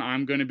this one,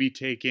 I'm going to be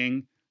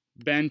taking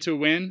Ben to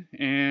win,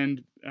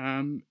 and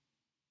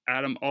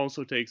Adam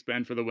also takes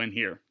Ben for the win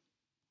here.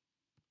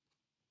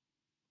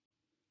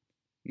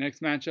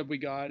 Next matchup we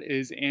got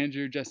is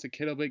Andrew just a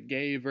kittle bit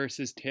gay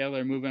versus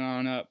Taylor moving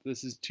on up.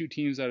 This is two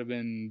teams that have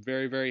been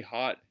very, very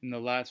hot in the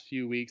last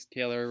few weeks.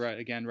 Taylor,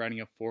 again, riding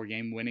a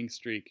 4-game winning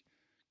streak.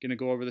 Going to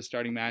go over the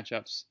starting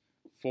matchups.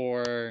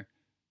 For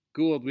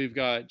Gould, we've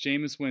got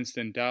Jameis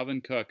Winston,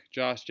 Dalvin Cook,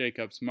 Josh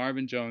Jacobs,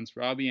 Marvin Jones,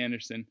 Robbie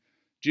Anderson,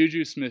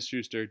 Juju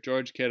Smith-Schuster,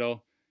 George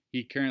Kittle.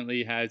 He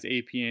currently has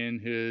AP in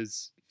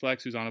his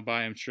flex, who's on a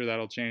bye. I'm sure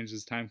that'll change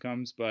as time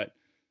comes, but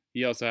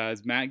he also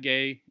has Matt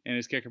Gay in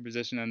his kicker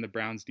position and the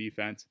Browns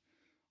defense.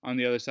 On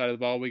the other side of the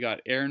ball, we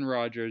got Aaron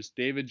Rodgers,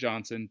 David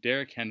Johnson,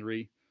 Derrick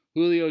Henry,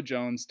 Julio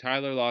Jones,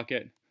 Tyler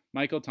Lockett,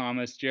 Michael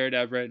Thomas, Jared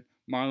Everett,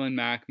 Marlon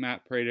Mack,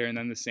 Matt Prater, and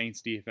then the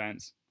Saints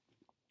defense.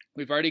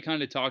 We've already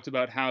kind of talked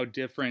about how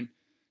different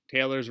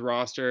Taylor's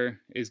roster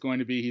is going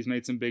to be. He's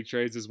made some big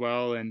trades as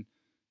well, and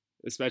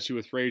especially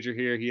with Frazier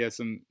here, he has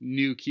some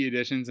new key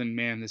additions, and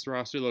man, this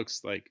roster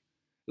looks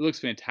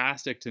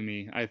fantastic to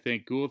me. I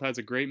think Gould has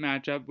a great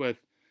matchup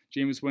with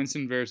Jameis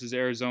Winston versus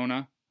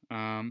Arizona.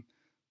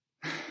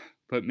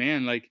 But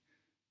man,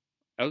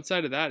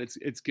 outside of that,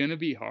 it's gonna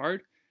be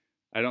hard.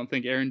 I don't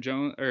think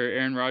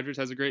Aaron Rodgers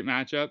has a great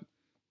matchup,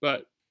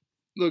 but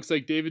looks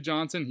like David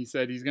Johnson, he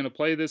said he's gonna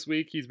play this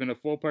week. He's been a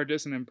full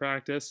participant in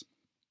practice.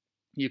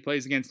 He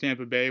plays against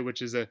Tampa Bay,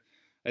 which is a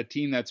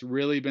team that's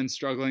really been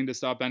struggling to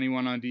stop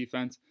anyone on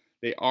defense.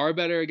 They are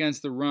better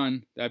against the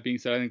run. That being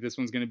said, I think this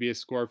one's going to be a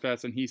score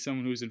fest, and he's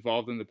someone who's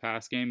involved in the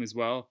pass game as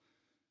well.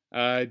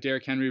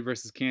 Derrick Henry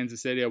versus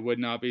Kansas City, I would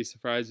not be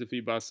surprised if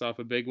he busts off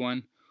a big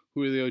one.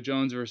 Julio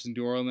Jones versus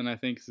New Orleans, I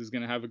think is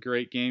going to have a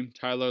great game.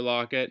 Tyler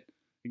Lockett,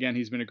 again,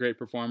 he's been a great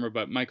performer,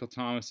 but Michael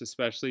Thomas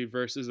especially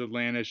versus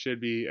Atlanta should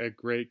be a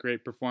great,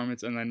 great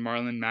performance. And then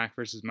Marlon Mack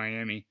versus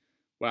Miami.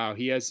 Wow,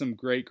 he has some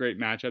great, great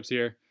matchups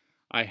here.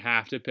 I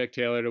have to pick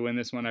Taylor to win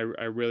this one.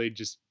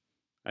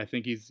 I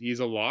think he's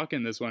a lock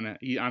in this one.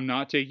 I'm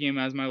not taking him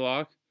as my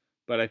lock,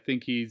 but I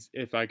think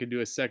if I could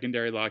do a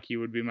secondary lock, he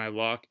would be my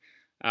lock.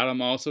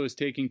 Adam also is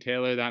taking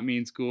Taylor. That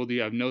means Gould,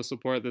 you have no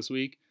support this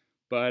week,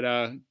 but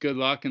good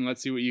luck and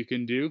let's see what you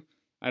can do.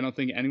 I don't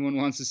think anyone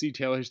wants to see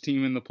Taylor's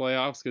team in the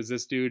playoffs because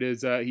this dude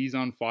he's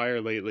on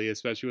fire lately,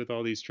 especially with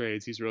all these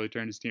trades. He's really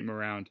turned his team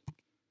around.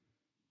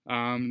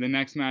 The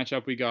next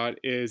matchup we got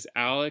is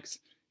Alex,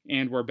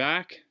 and we're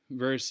back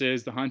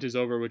versus the Hunt is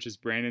Over, which is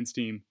Brandon's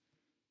team.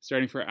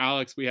 Starting for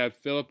Alex, we have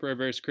Phillip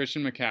Rivers,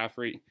 Christian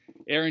McCaffrey,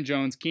 Aaron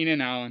Jones,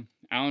 Keenan Allen,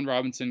 Allen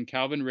Robinson,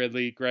 Calvin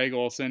Ridley, Greg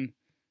Olsen,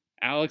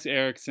 Alex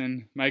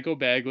Erickson, Michael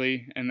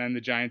Bagley, and then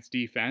the Giants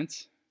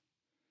defense.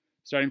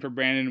 Starting for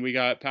Brandon, we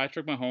got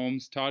Patrick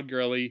Mahomes, Todd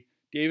Gurley,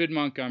 David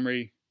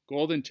Montgomery,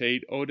 Golden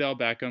Tate, Odell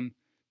Beckham,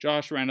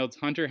 Josh Reynolds,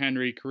 Hunter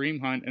Henry,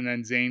 Kareem Hunt, and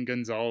then Zane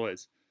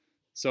Gonzalez.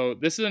 So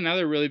this is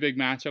another really big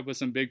matchup with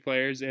some big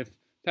players. If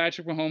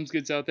Patrick Mahomes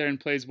gets out there and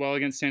plays well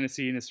against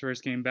Tennessee in his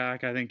first game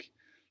back, I think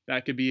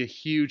that could be a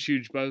huge,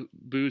 huge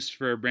boost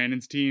for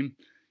Brandon's team.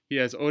 He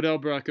has Odell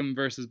Beckham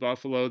versus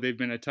Buffalo. They've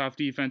been a tough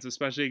defense,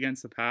 especially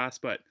against the pass,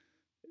 but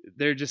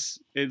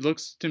it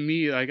looks to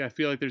me like I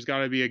feel like there's got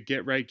to be a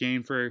get-right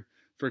game for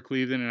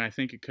Cleveland, and I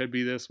think it could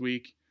be this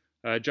week.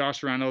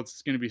 Josh Reynolds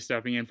is going to be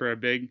stepping in for a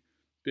big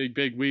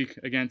week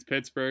against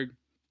Pittsburgh.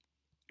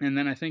 And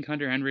then I think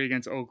Hunter Henry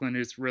against Oakland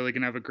is really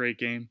going to have a great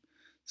game.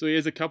 So he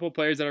has a couple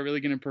players that are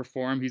really going to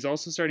perform. He's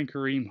also starting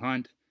Kareem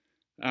Hunt.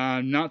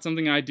 Not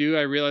something I do.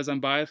 I realize I'm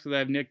biased because I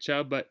have Nick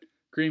Chubb, but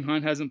Kareem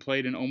Hunt hasn't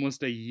played in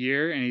almost a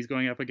year, and he's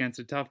going up against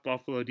a tough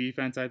Buffalo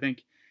defense. I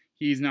think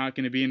he's not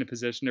going to be in a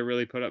position to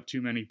really put up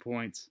too many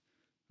points.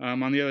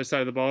 On the other side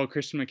of the ball,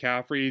 Christian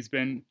McCaffrey, he's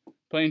been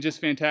playing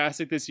just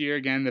fantastic this year.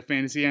 Again, the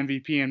fantasy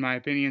MVP in my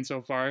opinion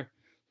so far.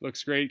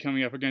 Looks great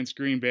coming up against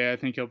Green Bay. I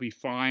think he'll be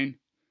fine.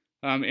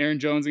 Aaron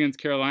Jones against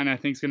Carolina, I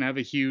think, is going to have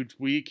a huge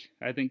week.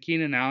 I think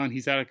Keenan Allen,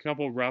 he's had a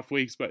couple rough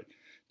weeks, but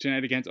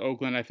tonight against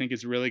Oakland, I think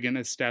is really going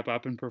to step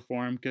up and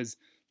perform because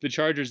the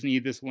Chargers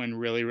need this win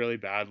really, really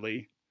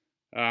badly.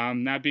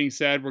 That being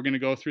said, we're going to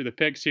go through the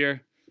picks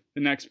here.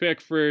 The next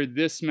pick for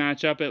this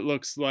matchup, it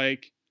looks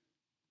like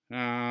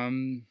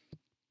Adam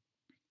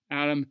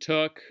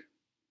took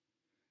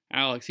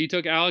Alex. He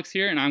took Alex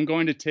here, and I'm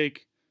going to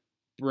take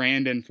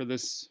Brandon for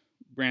this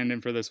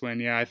win.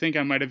 Yeah, I think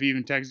I might have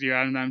even texted you,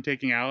 Adam, that I'm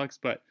taking Alex,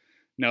 but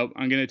nope,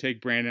 I'm going to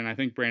take Brandon. I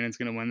think Brandon's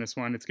going to win this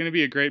one. It's going to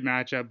be a great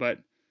matchup, but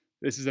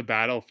this is a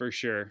battle for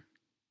sure.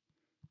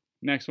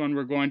 Next one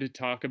we're going to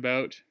talk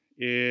about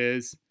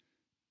is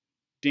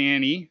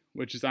Danny,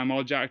 which is I'm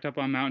all jacked up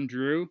on Mountain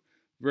Drew,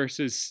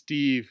 versus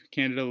Steve,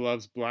 Canada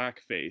Loves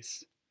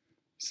Blackface.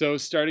 So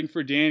starting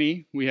for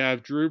Danny, we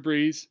have Drew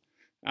Brees,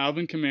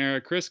 Alvin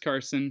Kamara, Chris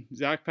Carson,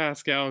 Zach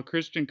Pascal,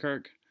 Christian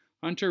Kirk,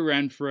 Hunter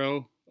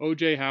Renfrow,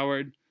 O.J.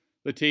 Howard,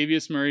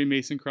 Latavius Murray,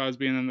 Mason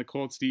Crosby, and then the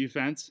Colts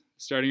defense.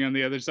 Starting on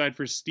the other side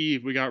for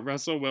Steve, we got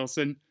Russell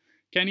Wilson,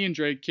 Kenyon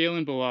Drake,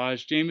 Kalen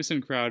Ballage,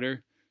 Jamison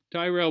Crowder,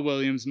 Tyrell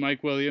Williams,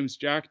 Mike Williams,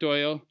 Jack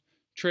Doyle,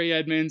 Trey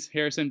Edmonds,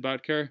 Harrison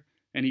Butker,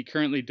 and he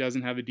currently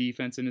doesn't have a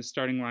defense in his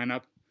starting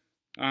lineup.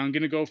 I'm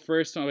going to go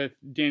first with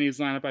Danny's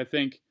lineup. I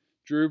think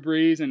Drew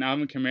Brees and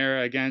Alvin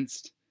Kamara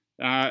against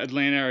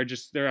Atlanta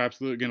they're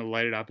absolutely going to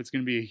light it up. It's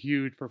going to be a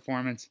huge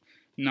performance.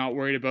 Not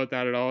worried about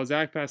that at all.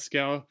 Zach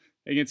Pascal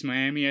against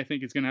Miami, I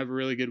think it's going to have a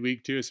really good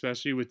week too,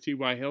 especially with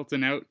T.Y.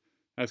 Hilton out.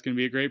 That's going to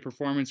be a great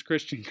performance.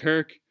 Christian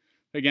Kirk,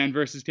 again,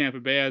 versus Tampa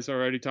Bay, as I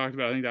already talked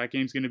about. I think that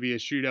game's going to be a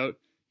shootout.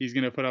 He's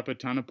going to put up a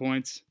ton of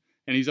points.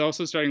 And he's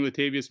also starting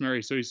Latavius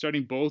Murray. So he's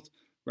starting both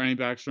running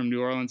backs from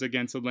New Orleans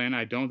against Atlanta.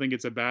 I don't think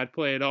it's a bad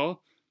play at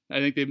all. I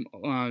think they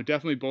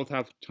definitely both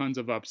have tons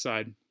of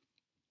upside.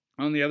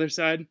 On the other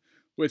side,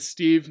 with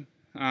Steve,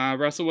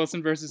 Russell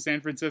Wilson versus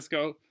San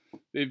Francisco.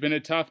 They've been a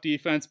tough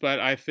defense, but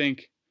I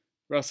think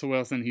Russell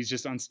Wilson, he's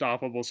just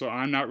unstoppable. So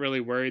I'm not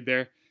really worried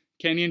there.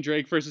 Kenyon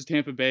Drake versus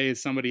Tampa Bay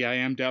is somebody I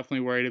am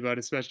definitely worried about,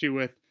 especially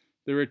with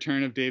the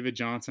return of David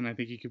Johnson. I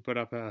think he could put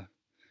up a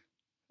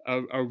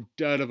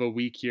dud of a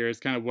week here is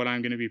kind of what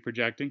I'm going to be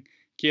projecting.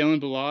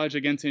 Kalen Ballage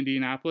against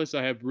Indianapolis.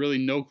 I have really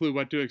no clue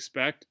what to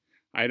expect.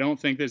 I don't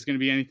think there's going to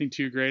be anything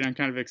too great. I'm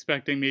kind of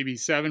expecting maybe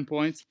 7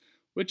 points,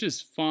 which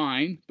is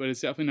fine, but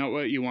it's definitely not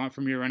what you want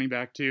from your running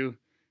back too.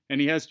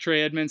 And he has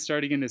Trey Edmonds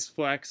starting in his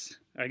flex.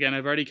 Again,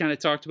 I've already kind of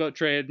talked about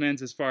Trey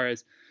Edmonds as far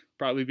as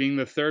probably being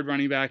the third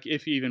running back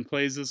if he even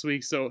plays this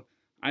week. So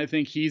I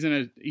think he's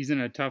in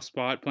a tough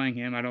spot playing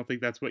him. I don't think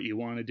that's what you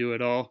want to do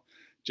at all.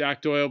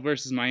 Jack Doyle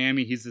versus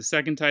Miami. He's the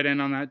second tight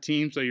end on that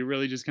team, so you're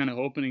really just kind of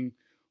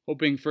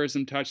hoping for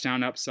some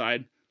touchdown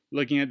upside.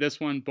 Looking at this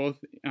one,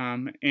 both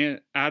Adam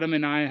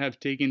and I have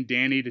taken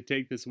Danny to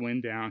take this win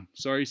down.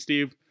 Sorry,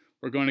 Steve.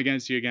 We're going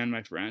against you again,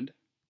 my friend.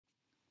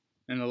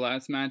 And the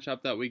last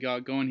matchup that we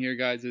got going here,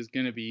 guys, is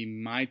going to be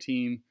my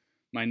team.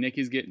 My Nick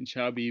is getting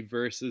chubby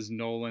versus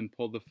Nolan.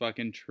 Pull the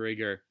fucking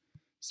trigger.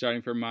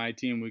 Starting for my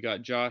team, we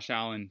got Josh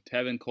Allen,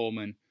 Tevin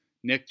Coleman,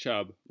 Nick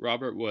Chubb,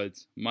 Robert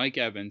Woods, Mike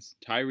Evans,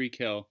 Tyreek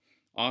Hill,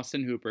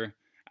 Austin Hooper,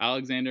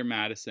 Alexander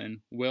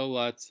Madison, Will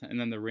Lutz, and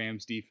then the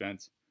Rams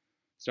defense.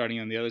 Starting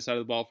on the other side of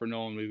the ball for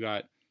Nolan, we've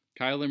got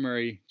Kyler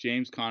Murray,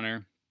 James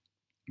Conner,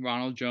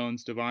 Ronald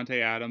Jones,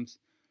 Devontae Adams,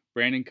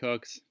 Brandon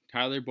Cooks,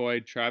 Tyler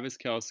Boyd, Travis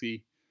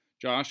Kelce,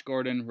 Josh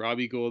Gordon,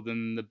 Robbie Gould,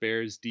 and the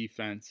Bears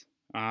defense.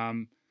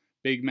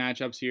 Big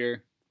matchups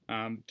here.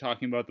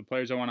 Talking about the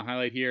players I want to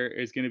highlight here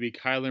is going to be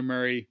Kyler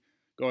Murray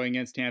going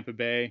against Tampa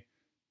Bay.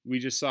 We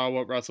just saw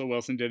what Russell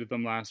Wilson did with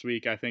them last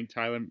week. I think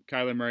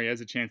Kyler Murray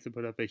has a chance to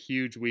put up a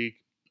huge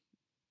week.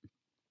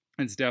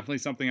 It's definitely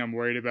something I'm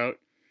worried about.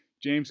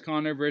 James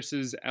Conner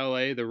versus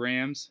LA, the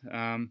Rams.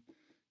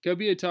 Could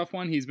be a tough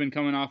one. He's been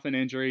coming off an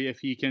injury. If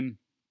he can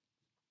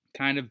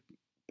kind of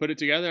put it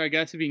together, I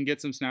guess if he can get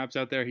some snaps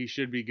out there, he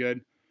should be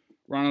good.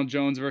 Ronald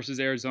Jones versus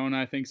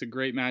Arizona, I think is a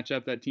great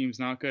matchup. That team's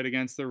not good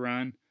against the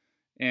run.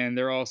 And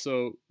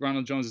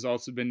Ronald Jones has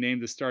also been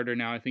named the starter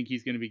now. I think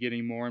he's going to be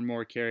getting more and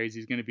more carries.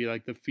 He's going to be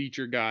like the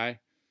feature guy.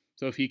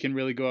 So if he can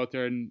really go out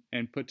there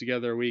and put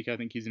together a week, I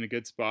think he's in a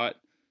good spot.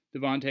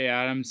 Devontae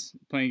Adams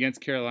playing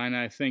against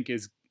Carolina, I think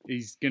he's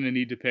going to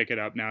need to pick it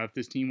up now if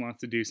this team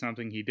wants to do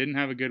something. He didn't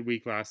have a good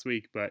week last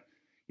week, but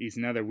he's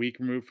another week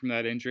removed from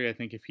that injury. I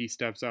think if he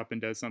steps up and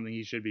does something,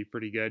 he should be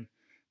pretty good.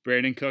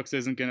 Brandon Cooks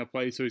isn't going to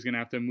play, so he's going to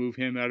have to move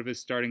him out of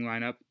his starting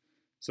lineup.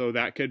 So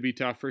that could be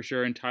tough for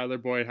sure. And Tyler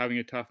Boyd having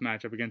a tough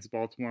matchup against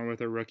Baltimore with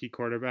a rookie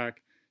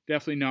quarterback.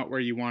 Definitely not where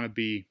you want to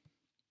be.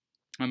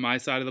 On my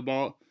side of the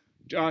ball,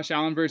 Josh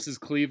Allen versus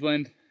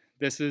Cleveland.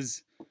 This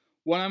is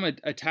one I'm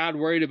a tad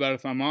worried about,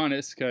 if I'm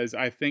honest, because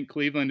I think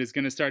Cleveland is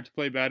going to start to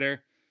play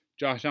better.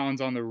 Josh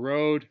Allen's on the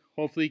road.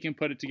 Hopefully he can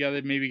put it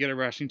together, maybe get a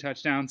rushing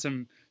touchdown,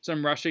 some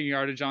rushing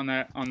yardage on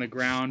the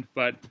ground.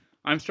 But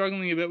I'm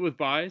struggling a bit with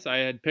buys. I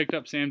had picked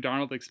up Sam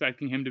Darnold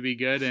expecting him to be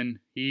good, and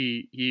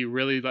he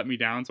really let me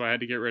down, so I had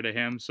to get rid of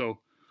him. So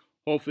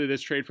hopefully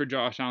this trade for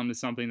Josh Allen is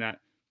something that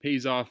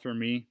pays off for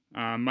me.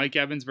 Mike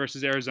Evans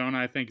versus Arizona,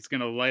 I think it's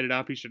going to light it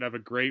up. He should have a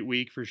great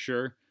week for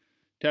sure.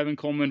 Tevin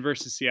Coleman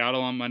versus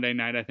Seattle on Monday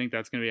night, I think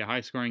that's going to be a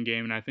high-scoring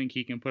game, and I think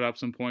he can put up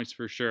some points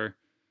for sure.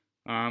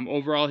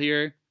 Overall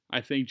here, I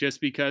think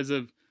just because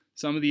of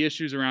some of the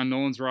issues around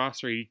Nolan's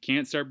roster, he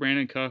can't start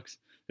Brandon Cooks.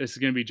 This is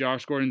going to be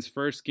Josh Gordon's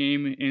first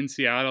game in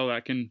Seattle.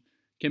 That can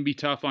be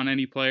tough on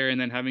any player.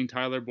 And then having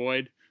Tyler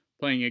Boyd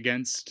playing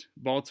against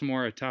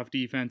Baltimore, a tough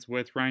defense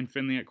with Ryan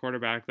Finley at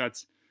quarterback,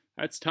 that's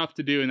tough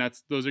to do. And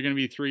those are going to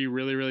be three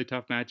really, really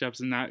tough matchups,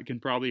 and that can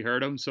probably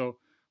hurt him. So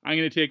I'm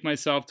going to take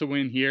myself to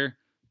win here.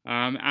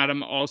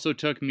 Adam also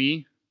took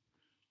me.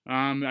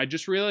 I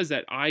just realized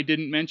that I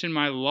didn't mention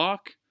my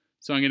lock.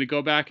 So I'm going to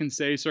go back and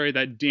say, sorry,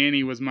 that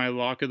Danny was my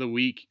lock of the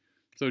week.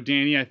 So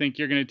Danny, I think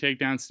you're going to take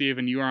down Steve,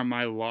 and you are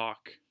my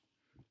lock.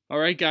 All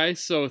right, guys.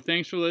 So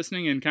thanks for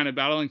listening and kind of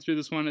battling through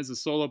this one as a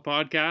solo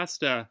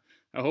podcast.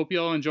 I hope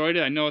you all enjoyed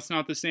it. I know it's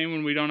not the same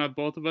when we don't have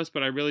both of us,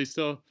 but I really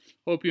still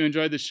hope you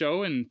enjoyed the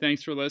show, and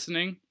thanks for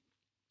listening.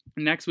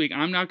 Next week,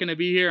 I'm not going to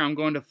be here. I'm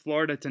going to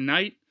Florida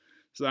tonight.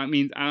 So that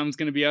means Adam's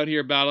going to be out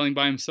here battling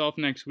by himself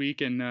next week.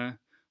 And I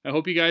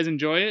hope you guys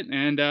enjoy it.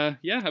 And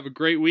have a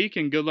great week,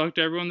 and good luck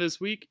to everyone this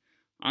week.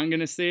 I'm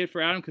going to say it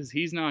for Adam because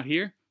he's not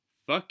here.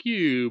 Fuck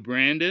you,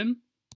 Brandon.